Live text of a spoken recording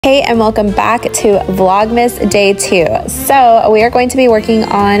Hey, and welcome back to Vlogmas Day 2. So we are going to be working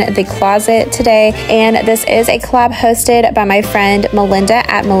on the closet today, and this is a collab hosted by my friend Melinda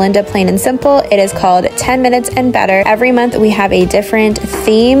at Melinda Plain and Simple. It is called 10 Minutes and Better. Every month we have a different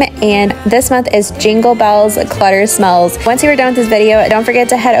theme, and this month is Jingle Bells Clutter Smells. Once you are done with this video, don't forget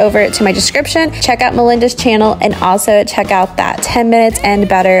to head over to my description, check out Melinda's channel, and also check out that 10 Minutes and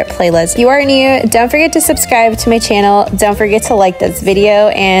Better playlist. If you are new, don't forget to subscribe to my channel. Don't forget to like this video,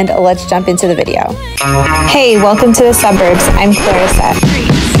 and let's jump into the video. Hey, welcome to the suburbs. I'm Clarissa.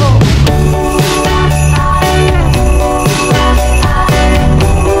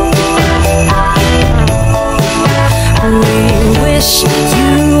 We wish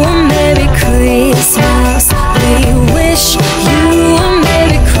you a Merry Christmas. We wish you a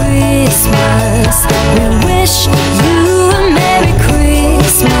Merry Christmas. We wish you a Merry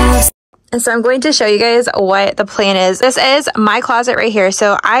Christmas. And so I'm going to show you guys what the plan is. This is my closet right here.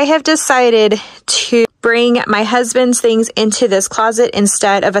 So I have decided to bring my husband's things into this closet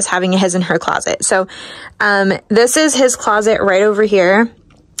instead of us having a his and her closet. So this is his closet right over here.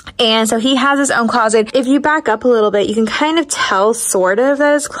 And so he has his own closet. If you back up a little bit, you can kind of tell sort of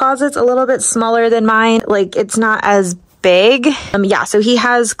that his closet's a little bit smaller than mine. Like, it's not as big. Yeah, so he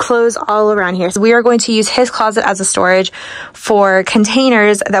has clothes all around here. So we are going to use his closet as a storage for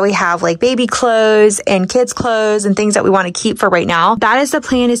containers that we have, like baby clothes and kids clothes and things that we want to keep for right now. That is the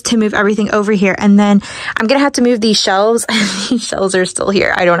plan, is to move everything over here. And then I'm gonna have to move these shelves. These shelves are still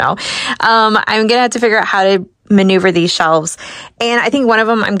here. I don't know. I'm gonna have to figure out how to maneuver these shelves, and I think one of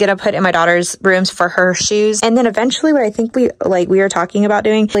them I'm gonna put in my daughter's rooms for her shoes. And then eventually, what I think we were talking about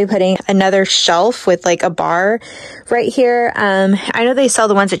doing, putting another shelf with like a bar right here. I know they sell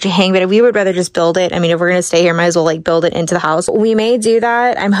the ones that you hang, but we would rather just build it. I mean, if we're gonna stay here, might as well like build it into the house. We may do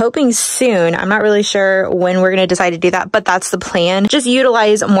that. I'm hoping soon. I'm not really sure when we're gonna decide to do that, but that's the plan. Just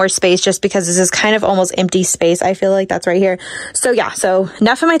utilize more space, just because this is kind of almost empty space. I feel like that's right here. So yeah, so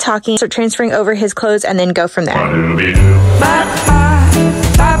enough of my talking. Start transferring over his clothes and then go from there.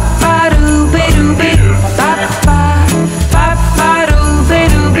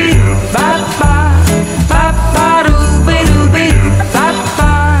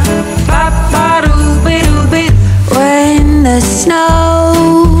 When the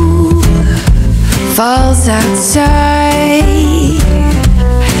snow falls outside,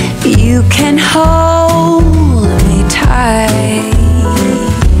 you can hold me tight.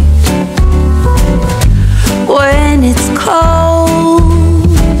 When it's cold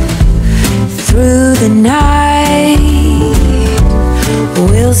through the night,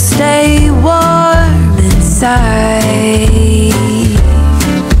 we'll stay warm inside.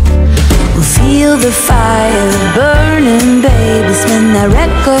 We'll feel the fire burning, baby. Spin that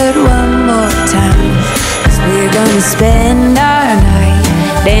record one more time, 'cause we're gonna spend our night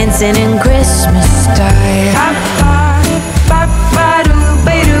dancing in Christmas style.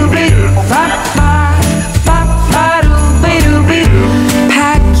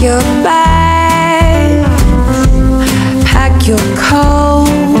 Pack your bags, pack your coat,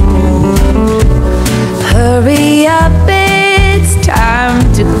 hurry up, it's time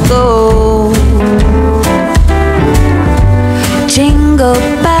to go. Jingle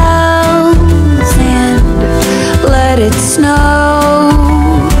bells and let it snow,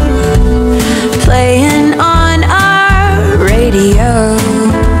 playing on our radio.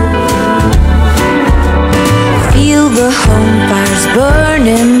 Feel the home fires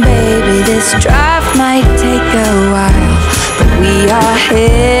burning, baby. This drive might take a while, but we are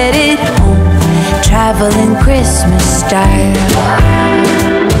headed home, traveling Christmas style.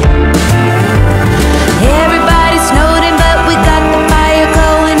 Everybody's snowed, but we got the fire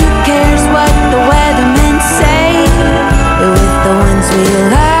going. Who cares what the weathermen say? We're with the ones we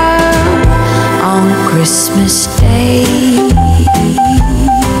love on Christmas Day.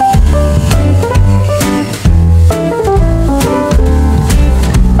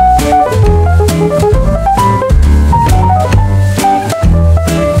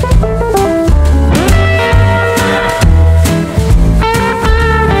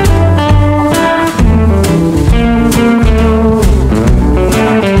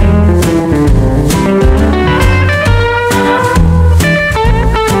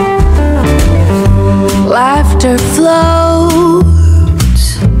 Laughter flows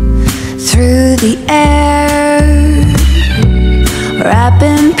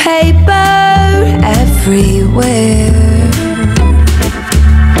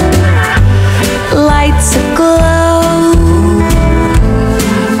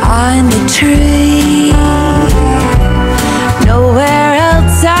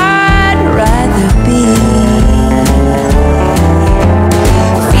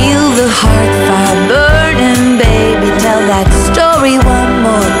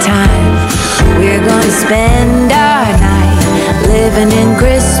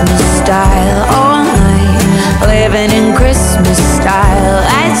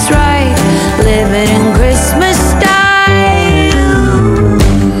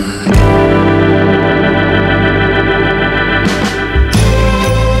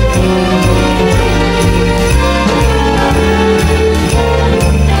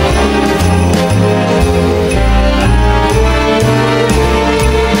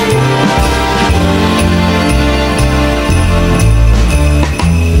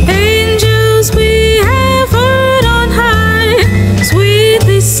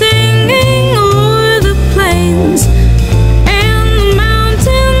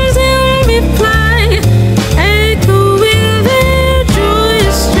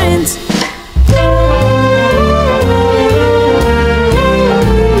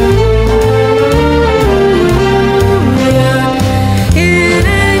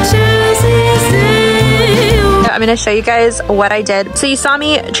gonna show you guys what I did. So you saw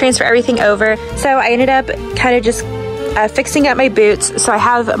me transfer everything over. So I ended up kind of just fixing up my boots. So I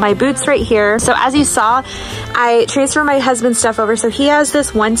have my boots right here. So as you saw, I transferred my husband's stuff over. So he has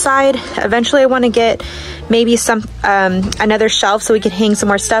this one side. Eventually I want to get maybe some another shelf so we can hang some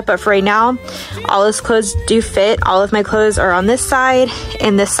more stuff, but for right now all his clothes do fit. All of my clothes are on this side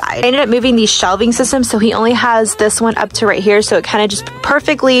and this side. I ended up moving these shelving systems, so he only has this one up to right here, so it kind of just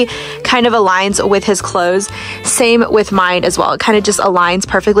perfectly kind of aligns with his clothes. Same with mine as well, it kind of just aligns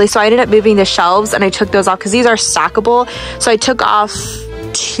perfectly. So I ended up moving the shelves and I took those off because these are stackable. So I took off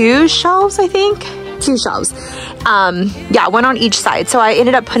 2 shelves, I think. 2 shelves. Yeah, one on each side. So I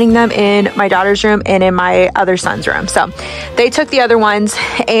ended up putting them in my daughter's room and in my other son's room. So they took the other ones,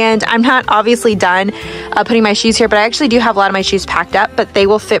 and I'm not obviously done putting my shoes here, but I actually do have a lot of my shoes packed up, but they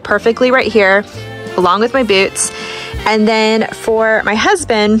will fit perfectly right here along with my boots. And then for my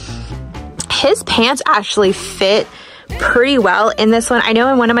husband, his pants actually fit pretty well in this one. I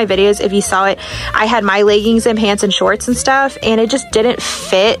know in one of my videos, if you saw it, I had my leggings and pants and shorts and stuff, and it just didn't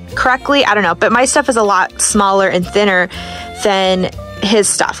fit correctly. I don't know, but my stuff is a lot smaller and thinner than his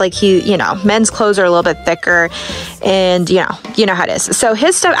stuff. Like men's clothes are a little bit thicker, and you know how it is. So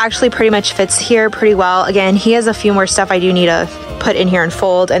his stuff actually pretty much fits here pretty well. Again, he has a few more stuff I do need to put in here and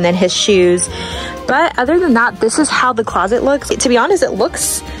fold, and then his shoes. But other than that, this is how the closet looks. To be honest, it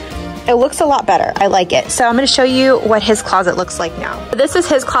looks a lot better. I like it. So I'm going to show you what his closet looks like now. This is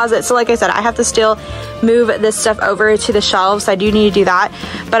his closet. So like I said, I have to still move this stuff over to the shelves. I do need to do that.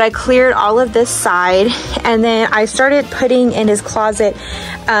 But I cleared all of this side, and then I started putting in his closet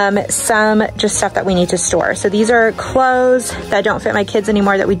some just stuff that we need to store. So these are clothes that don't fit my kids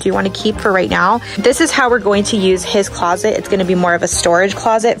anymore that we do want to keep for right now. This is how we're going to use his closet. It's going to be more of a storage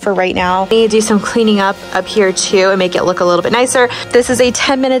closet for right now. I need to do some cleaning up here too and make it look a little bit nicer. This is a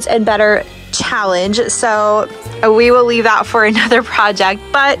 10 minutes and better challenge, so we will leave that for another project,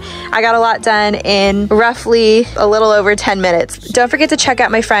 but I got a lot done in roughly a little over 10 minutes. Don't forget to check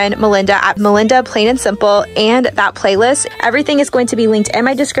out my friend Melinda at Melinda Plain and Simple and that playlist. Everything is going to be linked in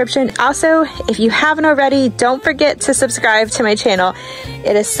my description. Also, if you haven't already, don't forget to subscribe to my channel.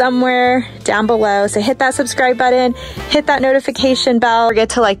 It is somewhere down below, so hit that subscribe button, hit that notification bell. Don't forget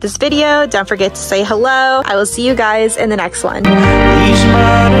to like this video. Don't forget to say hello. I will see you guys in the next one. These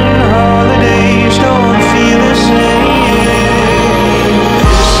modern holidays don't feel the same.